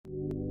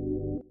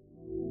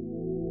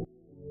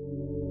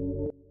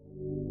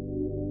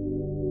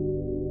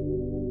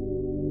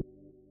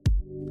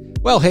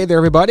Well, hey there,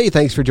 everybody.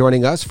 Thanks for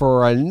joining us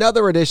for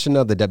another edition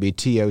of the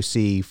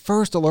WTOC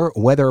First Alert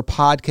Weather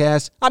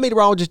Podcast. I'm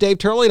meteorologist Dave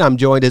Turley, and I'm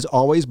joined as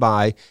always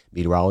by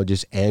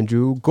meteorologist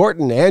Andrew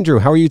Gorton. Andrew,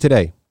 how are you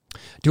today?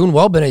 Doing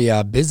well. Been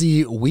a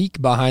busy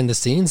week behind the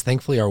scenes.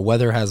 Thankfully, our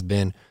weather has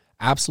been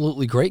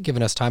absolutely great,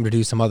 giving us time to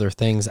do some other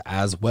things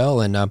as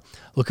well. And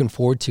looking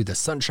forward to the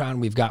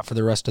sunshine we've got for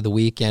the rest of the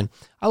week. And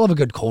I love a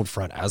good cold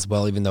front as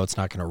well, even though it's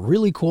not going to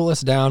really cool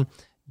us down.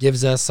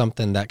 Gives us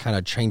something that kind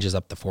of changes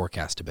up the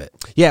forecast a bit.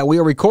 Yeah, we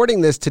are recording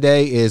this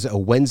today is a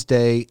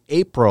Wednesday,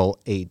 April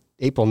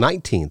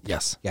 19th.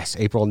 Yes,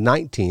 April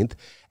 19th.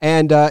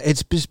 And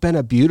it's just been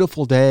a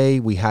beautiful day.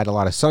 We had a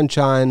lot of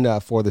sunshine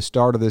for the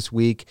start of this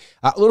week.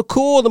 A little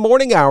cool in the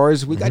morning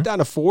hours. We got down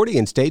to 40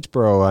 in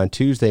Statesboro on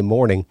Tuesday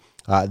morning.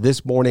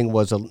 This morning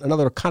was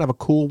another kind of a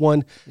cool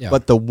one,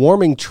 but the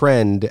warming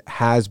trend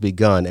has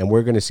begun, and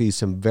we're going to see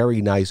some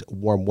very nice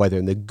warm weather.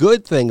 And the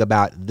good thing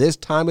about this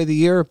time of the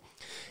year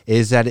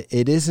is that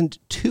it isn't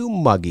too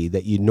muggy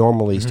that you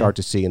normally start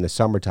to see in the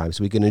summertime.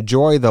 So we can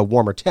enjoy the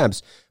warmer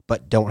temps,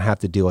 but don't have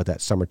to deal with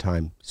that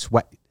summertime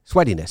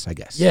sweatiness, I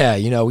guess. Yeah,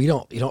 you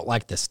don't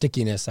like the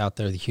stickiness out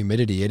there, the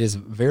humidity. It is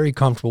very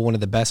comfortable, one of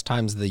the best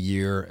times of the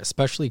year,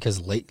 especially because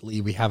lately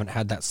we haven't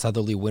had that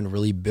southerly wind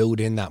really build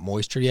in that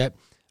moisture yet.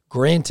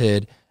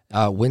 Granted,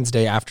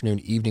 Wednesday afternoon,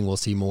 evening, we'll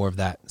see more of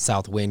that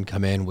south wind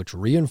come in, which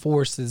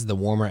reinforces the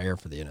warmer air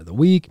for the end of the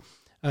week.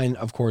 And,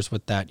 of course,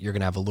 with that, you're going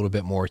to have a little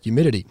bit more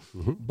humidity.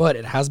 But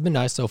it has been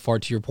nice so far.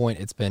 To your point,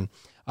 it's been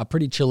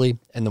pretty chilly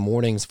in the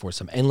mornings for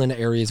some inland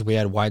areas. We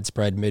had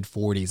widespread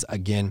mid-40s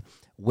again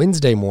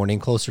Wednesday morning,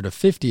 closer to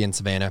 50 in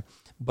Savannah.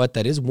 But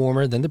that is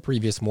warmer than the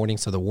previous morning,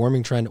 so the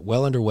warming trend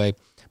well underway.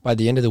 By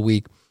the end of the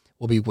week,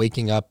 we'll be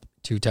waking up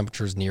to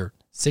temperatures near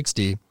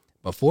 60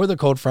 before the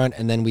cold front,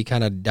 and then we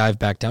kind of dive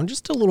back down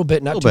just a little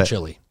bit, not too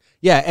chilly.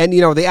 Yeah, and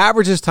the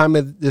average this time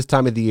of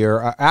the year,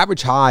 our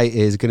average high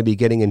is going to be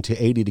getting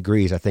into 80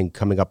 degrees, I think,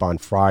 coming up on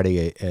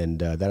Friday,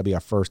 and that'll be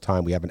our first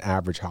time we have an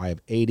average high of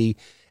 80.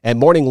 And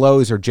morning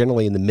lows are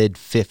generally in the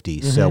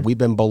mid-50s, so we've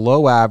been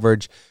below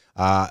average.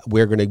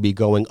 We're going to be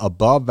going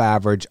above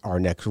average. Our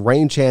next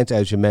rain chance,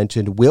 as you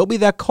mentioned, will be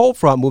that cold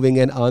front moving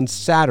in on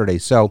Saturday.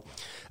 So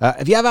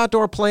if you have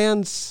outdoor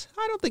plans,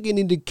 I don't think you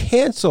need to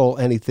cancel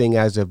anything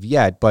as of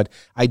yet, but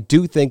I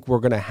do think we're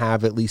going to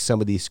have at least some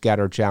of these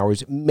scattered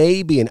showers,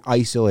 maybe an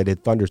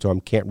isolated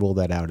thunderstorm. Can't rule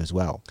that out as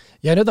well.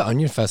 Yeah, I know the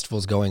Onion Festival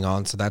is going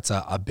on, so that's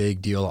a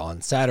big deal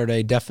on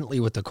Saturday.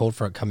 Definitely with the cold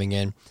front coming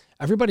in,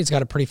 everybody's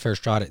got a pretty fair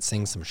shot at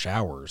seeing some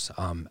showers.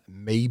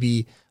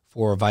 Maybe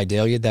for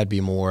Vidalia, that'd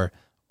be more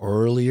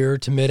earlier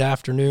to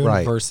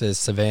mid-afternoon versus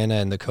Savannah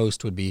and the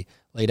coast would be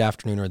late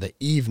afternoon or the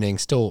evening.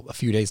 Still a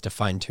few days to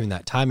fine-tune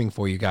that timing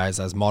for you guys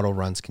as model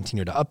runs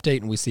continue to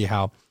update and we see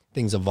how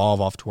things evolve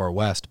off to our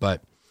west.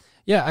 But,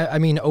 yeah, I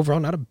mean, overall,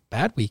 not a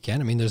bad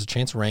weekend. I mean, there's a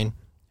chance of rain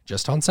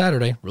just on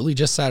Saturday, really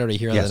just Saturday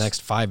here in the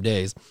next 5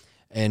 days.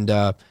 And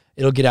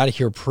it'll get out of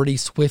here pretty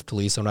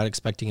swiftly, so I'm not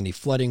expecting any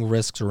flooding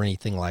risks or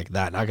anything like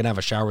that. Not going to have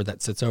a shower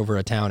that sits over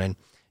a town and,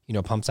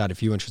 pumps out a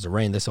few inches of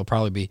rain. This will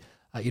probably be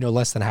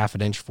less than half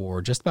an inch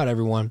for just about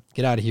everyone.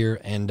 Get out of here,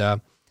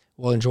 and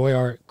we'll enjoy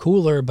our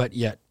cooler but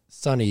yet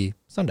sunny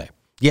Sunday.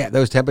 Yeah,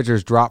 those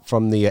temperatures drop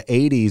from the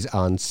 80s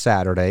on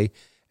Saturday,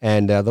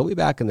 and they'll be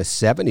back in the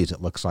 70s, it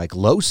looks like.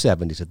 Low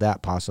 70s at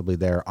that, possibly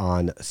there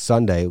on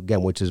Sunday,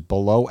 again, which is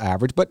below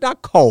average, but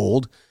not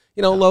cold.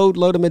 Low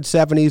to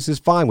mid-70s is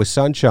fine with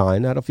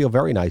sunshine. That'll feel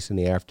very nice in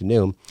the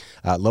afternoon.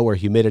 Lower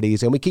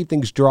humidities, and we keep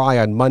things dry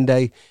on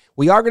Monday.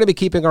 We are going to be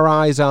keeping our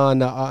eyes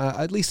on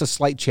at least a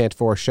slight chance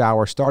for a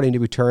shower starting to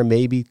return,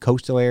 maybe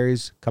coastal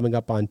areas coming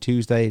up on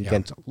Tuesday.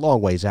 Again, it's a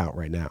long ways out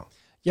right now.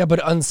 Yeah,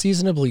 but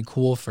unseasonably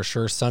cool for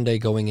sure. Sunday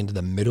going into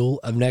the middle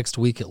of next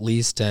week at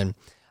least. And,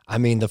 I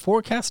mean, the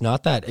forecast,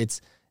 not that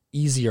it's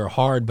easy or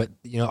hard, but,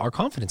 our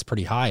confidence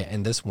pretty high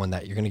in this one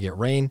that you're going to get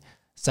rain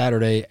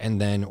Saturday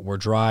and then we're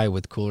dry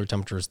with cooler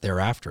temperatures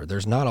thereafter.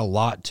 There's not a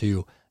lot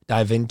to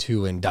dive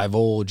into and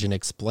divulge and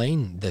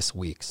explain this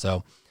week.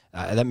 So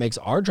that makes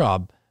our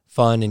job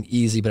fun and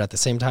easy, but at the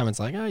same time, it's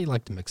like, you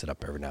like to mix it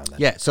up every now and then.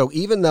 Yeah, so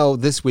even though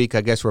this week,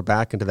 I guess we're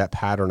back into that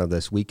pattern of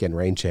this weekend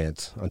rain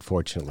chance,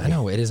 unfortunately. I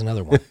know, it is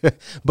another one.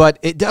 But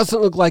it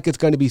doesn't look like it's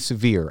going to be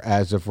severe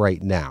as of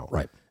right now.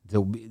 Right.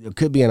 There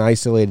could be an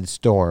isolated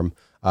storm,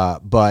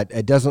 but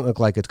it doesn't look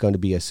like it's going to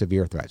be a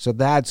severe threat. So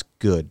that's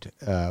good.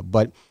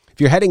 But if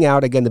you're heading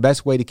out, again, the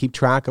best way to keep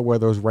track of where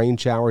those rain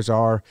showers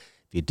are,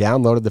 if you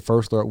downloaded the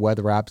First Alert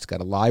Weather app, it's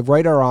got a live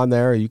radar on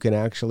there. You can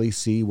actually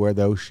see where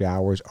those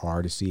showers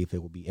are to see if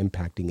it will be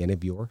impacting any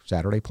of your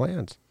Saturday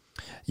plans.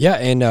 Yeah,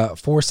 and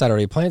for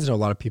Saturday plans, I know a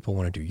lot of people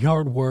want to do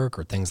yard work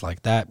or things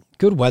like that.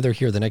 Good weather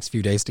here the next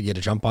few days to get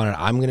a jump on it.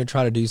 I'm going to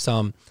try to do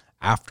some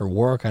after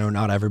work. I know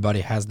not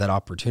everybody has that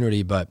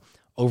opportunity, but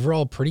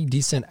overall, pretty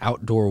decent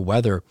outdoor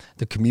weather.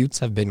 The commutes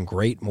have been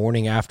great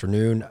morning,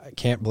 afternoon. I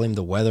can't blame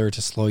the weather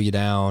to slow you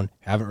down.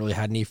 Haven't really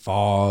had any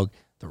fog.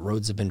 The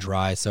roads have been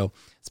dry, so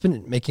it's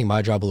been making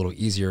my job a little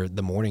easier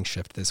the morning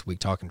shift this week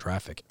talking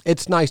traffic.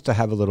 It's nice to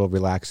have a little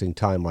relaxing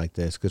time like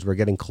this because we're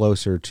getting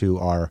closer to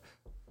our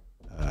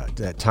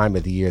that time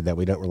of the year that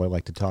we don't really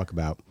like to talk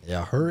about.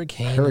 Yeah,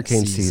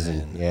 hurricane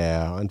season.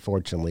 Yeah,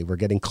 unfortunately, we're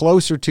getting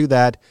closer to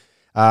that.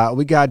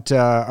 We got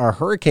our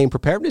Hurricane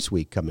Preparedness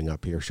Week coming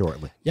up here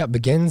shortly. Yeah, it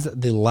begins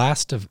the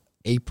last of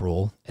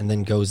April and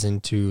then goes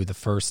into the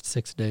first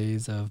 6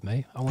 days of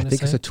May. I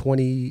think it's the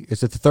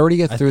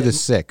 30th through the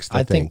 6th.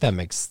 I think that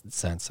makes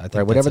sense. I think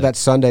right, whatever that's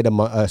Sunday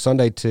to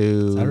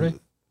Saturday,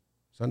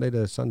 Sunday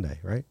to Sunday,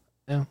 right?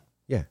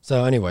 Yeah.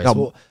 So, anyways,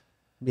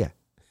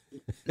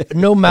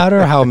 no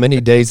matter how many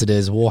days it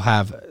is, we'll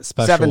have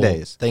special 7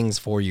 days things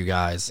for you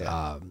guys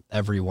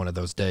every one of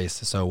those days.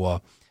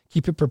 So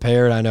keep it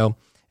prepared. I know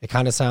it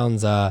kind of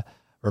sounds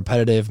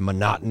repetitive,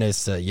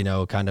 monotonous,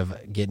 kind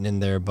of getting in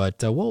there,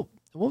 but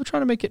we'll try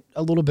to make it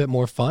a little bit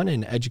more fun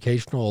and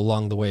educational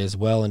along the way as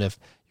well. And if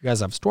you guys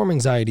have storm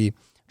anxiety,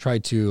 try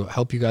to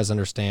help you guys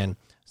understand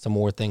some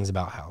more things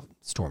about how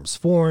storms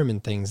form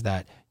and things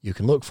that you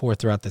can look for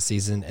throughout the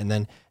season. And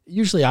then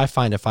usually I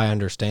find if I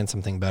understand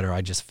something better,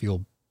 I just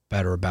feel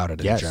better about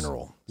it in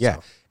general. Yeah.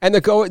 So. And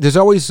there's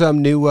always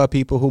some new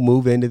people who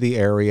move into the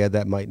area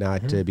that might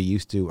not be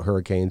used to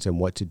hurricanes and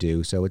what to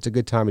do. So it's a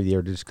good time of the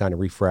year to just kind of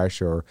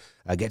refresh or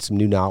get some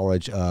new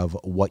knowledge of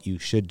what you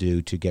should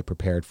do to get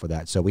prepared for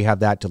that. So we have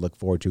that to look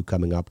forward to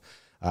coming up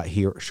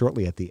here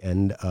shortly at the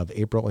end of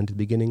April into the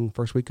beginning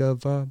first week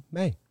of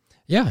May.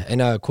 Yeah.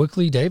 And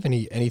quickly, Dave,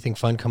 anything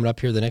fun coming up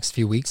here the next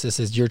few weeks? This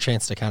is your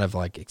chance to kind of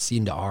like exceed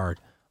into our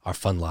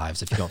fun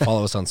lives if you don't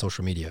follow us on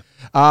social media.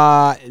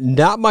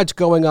 Not much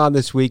going on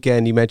this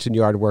weekend. You mentioned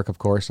yard work, of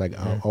course.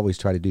 I always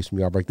try to do some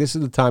yard work. This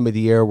is the time of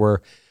the year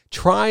where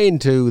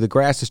the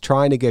grass is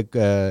trying to get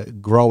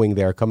growing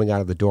there, coming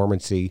out of the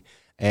dormancy.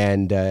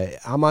 And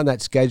I'm on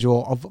that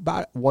schedule of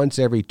about once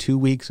every 2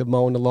 weeks of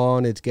mowing the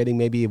lawn. It's getting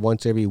maybe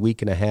once every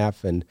week and a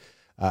half. And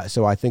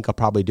so I think I'll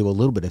probably do a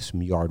little bit of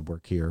some yard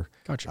work here.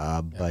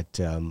 Gotcha. But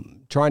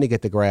trying to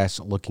get the grass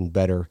looking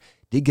better.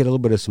 Did get a little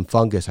bit of some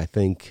fungus, I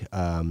think.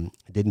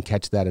 Didn't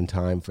catch that in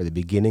time for the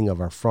beginning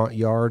of our front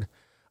yard.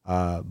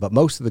 But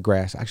most of the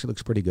grass actually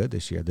looks pretty good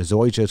this year. The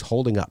zoysia is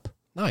holding up.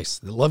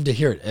 Nice. Love to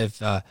hear it. If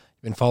you've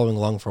been following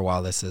along for a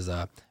while, this has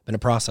been a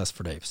process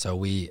for Dave. So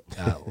we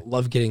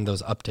love getting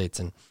those updates.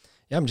 And,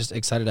 yeah, I'm just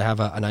excited to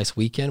have a nice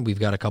weekend. We've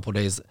got a couple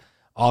days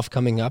off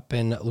coming up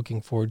and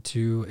looking forward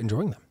to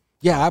enjoying them.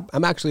 Yeah,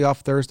 I'm actually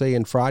off Thursday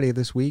and Friday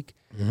this week.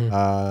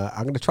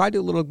 I'm going to try to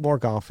do a little more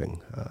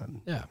golfing.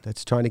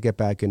 That's trying to get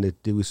back into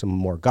do some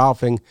more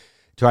golfing,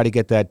 try to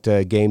get that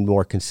game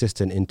more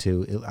consistent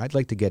into. I'd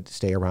like to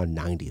stay around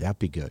 90. That'd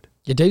be good.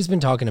 Yeah, Dave's been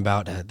talking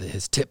about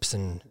his tips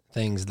and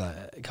things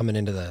that coming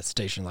into the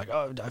station, like,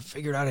 I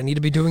figured out I need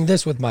to be doing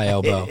this with my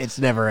elbow. It's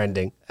never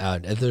ending.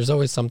 There's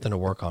always something to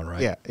work on,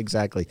 right? Yeah,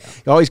 exactly.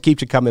 It always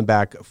keeps you coming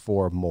back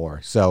for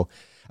more. So.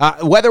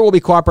 Weather will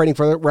be cooperating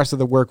for the rest of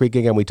the work week.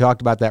 Again, we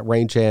talked about that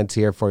rain chance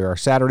here for our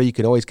Saturday. You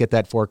can always get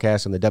that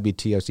forecast on the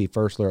WTOC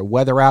First Alert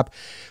weather app.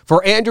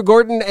 For Andrew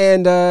Gorton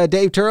and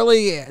Dave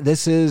Turley,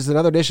 this is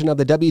another edition of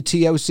the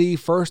WTOC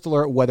First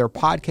Alert Weather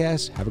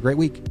Podcast. Have a great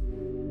week.